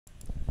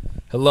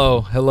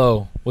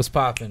Hello. What's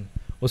poppin'?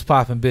 What's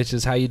poppin',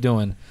 bitches? How you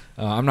doing?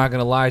 I'm not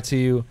gonna lie to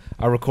you.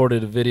 I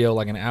recorded a video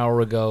like an hour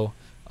ago.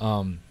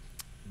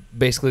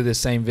 Basically the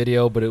same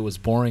video, but it was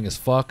boring as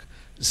fuck.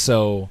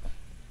 So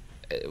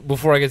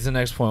before I get to the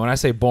next point, when I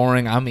say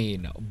boring, I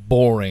mean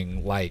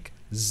boring, like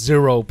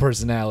zero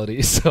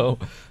personality. So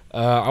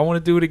I want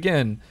to do it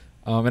again,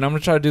 and I'm gonna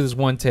try to do this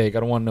one take. I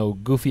don't want no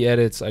goofy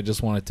edits. I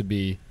just want it to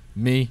be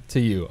me to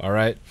you. All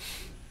right.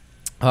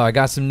 I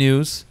got some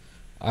news.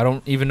 I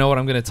don't even know what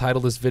I'm going to title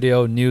this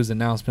video, news,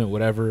 announcement,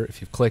 whatever. If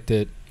you've clicked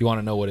it, you want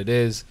to know what it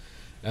is.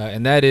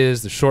 And that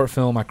is the short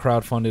film I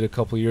crowdfunded a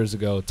couple years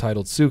ago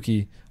titled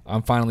SUKI.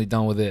 I'm finally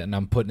done with it, and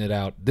I'm putting it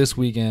out this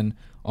weekend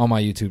on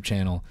my YouTube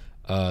channel.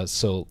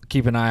 So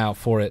keep an eye out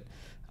for it.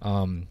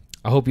 I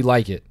hope you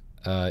like it.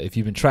 If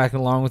you've been tracking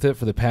along with it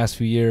for the past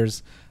few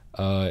years,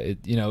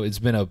 it's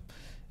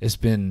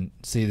been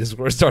see, this is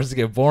where it starts to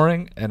get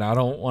boring, and I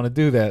don't want to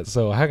do that.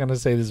 So how can I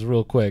say this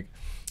real quick?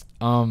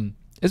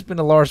 It's been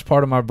a large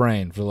part of my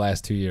brain for the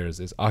last 2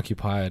 years. It's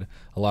occupied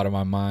a lot of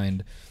my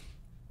mind.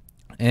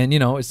 And,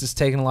 it's just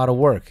taking a lot of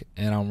work.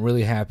 And I'm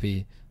really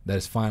happy that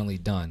it's finally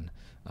done.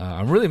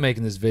 I'm really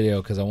making this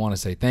video because I want to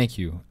say thank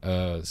you,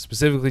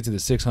 specifically to the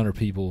 600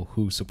 people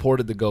who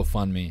supported the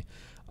GoFundMe.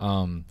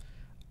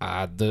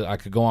 I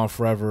could go on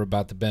forever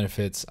about the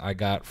benefits I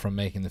got from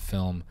making the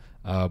film.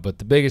 But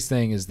the biggest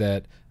thing is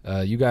that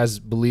you guys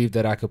believed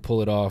that I could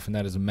pull it off, and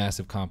that is a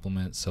massive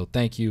compliment. So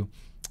thank you.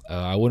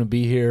 I wouldn't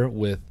be here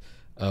with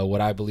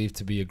what I believe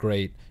to be a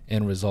great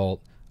end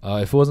result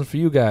if it wasn't for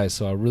you guys.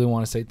 So I really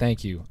want to say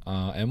thank you.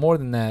 And more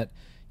than that,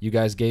 you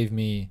guys gave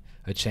me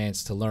a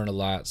chance to learn a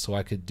lot so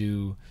I could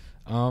do,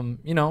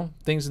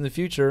 things in the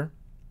future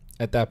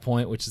at that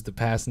point, which is the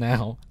past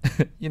now.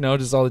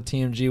 Just all the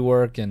TMG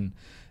work and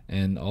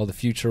all the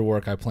future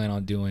work I plan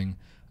on doing.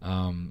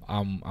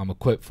 I'm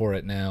equipped for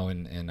it now,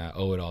 and I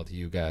owe it all to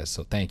you guys.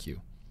 So thank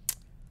you.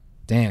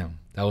 Damn,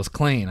 that was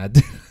clean. I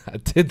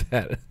did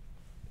that.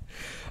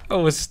 I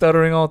was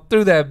stuttering all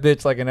through that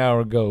bitch like an hour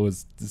ago.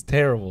 It was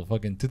terrible.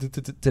 Fucking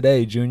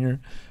today,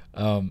 Junior.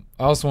 I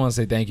also want to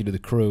say thank you to the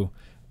crew.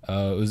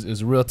 It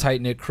was a real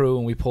tight-knit crew,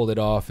 and we pulled it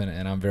off,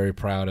 and I'm very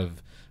proud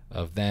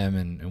of them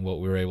and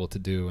what we were able to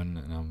do, and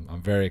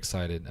I'm very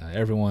excited.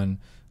 Everyone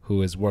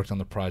who has worked on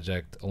the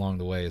project along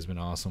the way has been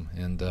awesome,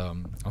 and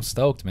I'm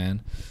stoked,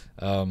 man.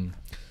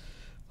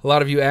 A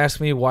lot of you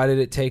ask me, why did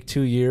it take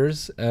 2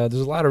 years? There's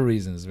a lot of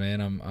reasons,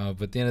 man.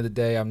 But at the end of the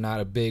day, I'm not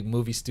a big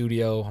movie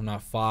studio. I'm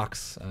not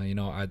Fox.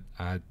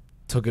 I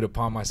took it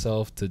upon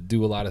myself to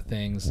do a lot of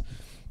things,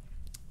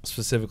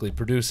 specifically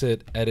produce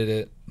it, edit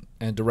it,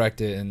 and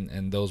direct it,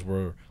 and those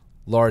were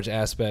large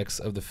aspects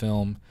of the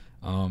film.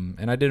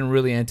 And I didn't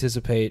really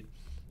anticipate,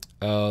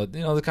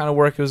 the kind of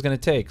work it was going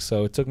to take.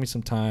 So it took me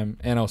some time,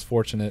 and I was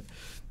fortunate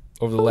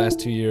over the last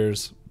 2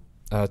 years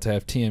to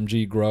have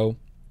TMG grow.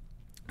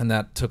 And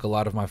that took a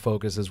lot of my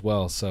focus as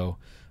well. So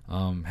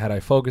had I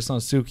focused on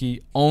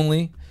SUKI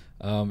only,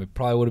 it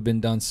probably would have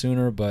been done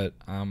sooner, but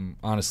I'm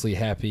honestly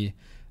happy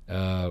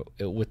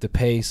with the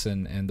pace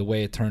and the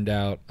way it turned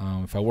out.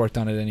 If I worked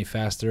on it any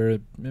faster,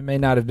 it may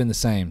not have been the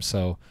same.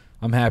 So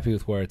I'm happy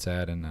with where it's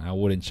at, and I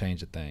wouldn't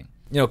change a thing.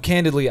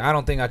 Candidly, I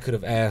don't think I could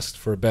have asked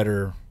for a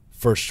better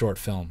first short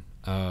film.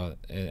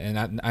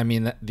 I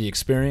mean the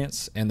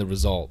experience and the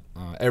result.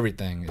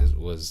 Everything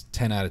was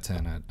 10 out of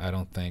 10. I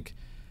don't think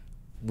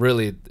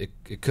really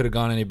it could have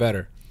gone any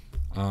better,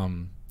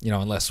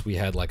 unless we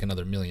had like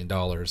another $1 million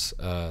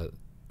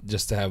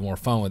just to have more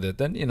fun with it.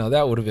 Then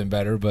that would have been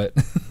better. But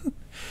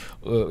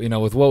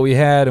with what we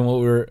had and what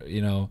we were,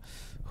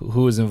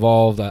 who was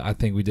involved, I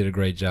think we did a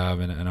great job,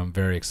 and I'm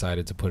very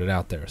excited to put it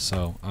out there.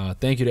 So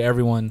thank you to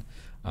everyone,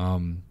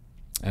 and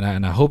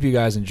I hope you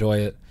guys enjoy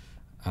it.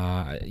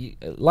 A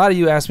lot of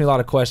you asked me a lot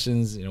of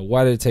questions.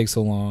 Why did it take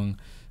so long?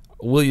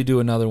 Will you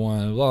do another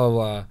one? Blah blah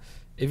blah.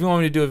 If you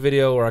want me to do a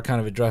video where I kind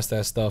of address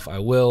that stuff, I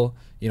will.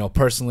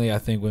 Personally, I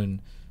think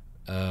when,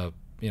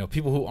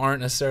 people who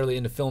aren't necessarily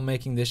into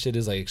filmmaking, this shit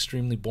is like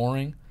extremely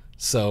boring.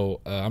 So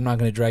I'm not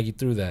going to drag you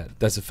through that.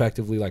 That's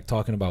effectively like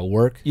talking about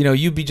work.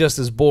 You'd be just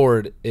as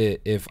bored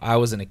if I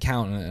was an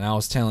accountant and I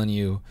was telling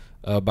you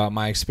about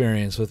my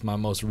experience with my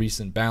most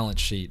recent balance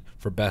sheet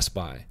for Best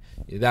Buy.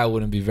 That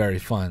wouldn't be very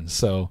fun.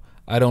 So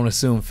I don't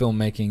assume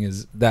filmmaking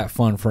is that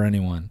fun for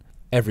anyone.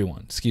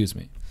 Everyone, excuse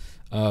me.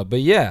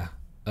 But yeah.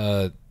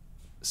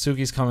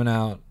 SUKI's coming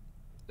out.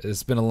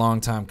 It's been a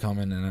long time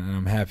coming, and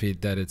I'm happy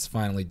that it's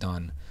finally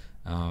done,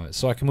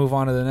 so I can move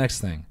on to the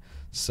next thing.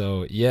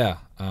 So yeah,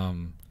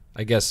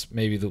 I guess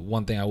maybe the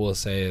one thing I will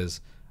say is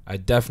I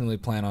definitely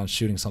plan on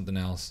shooting something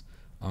else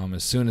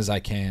as soon as I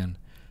can,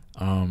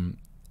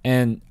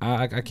 and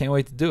I can't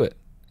wait to do it.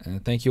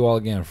 And thank you all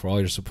again for all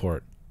your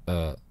support.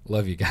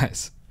 Love you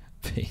guys.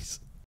 Peace.